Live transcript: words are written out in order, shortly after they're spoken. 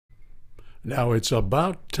Now it's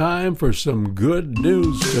about time for some good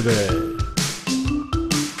news today.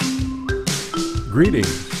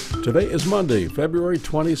 Greetings. Today is Monday, February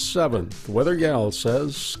 27th. The Weather Gal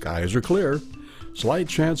says skies are clear. Slight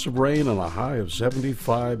chance of rain and a high of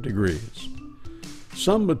 75 degrees.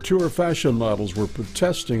 Some mature fashion models were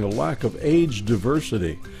protesting a lack of age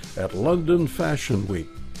diversity at London Fashion Week.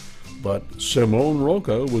 But Simone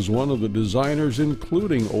Roca was one of the designers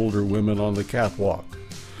including older women on the catwalk.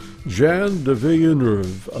 Jeanne de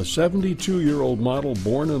Villeneuve, a 72-year-old model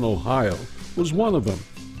born in Ohio, was one of them.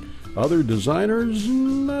 Other designers,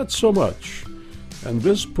 not so much. And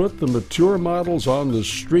this put the mature models on the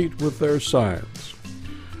street with their signs.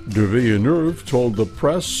 De Villeneuve told the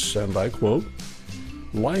press, and I quote,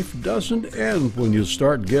 "Life doesn't end when you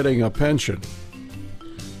start getting a pension."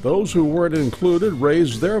 Those who weren't included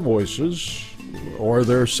raised their voices, or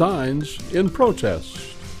their signs, in protest.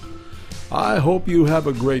 I hope you have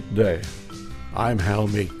a great day. I'm Hal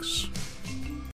Meeks.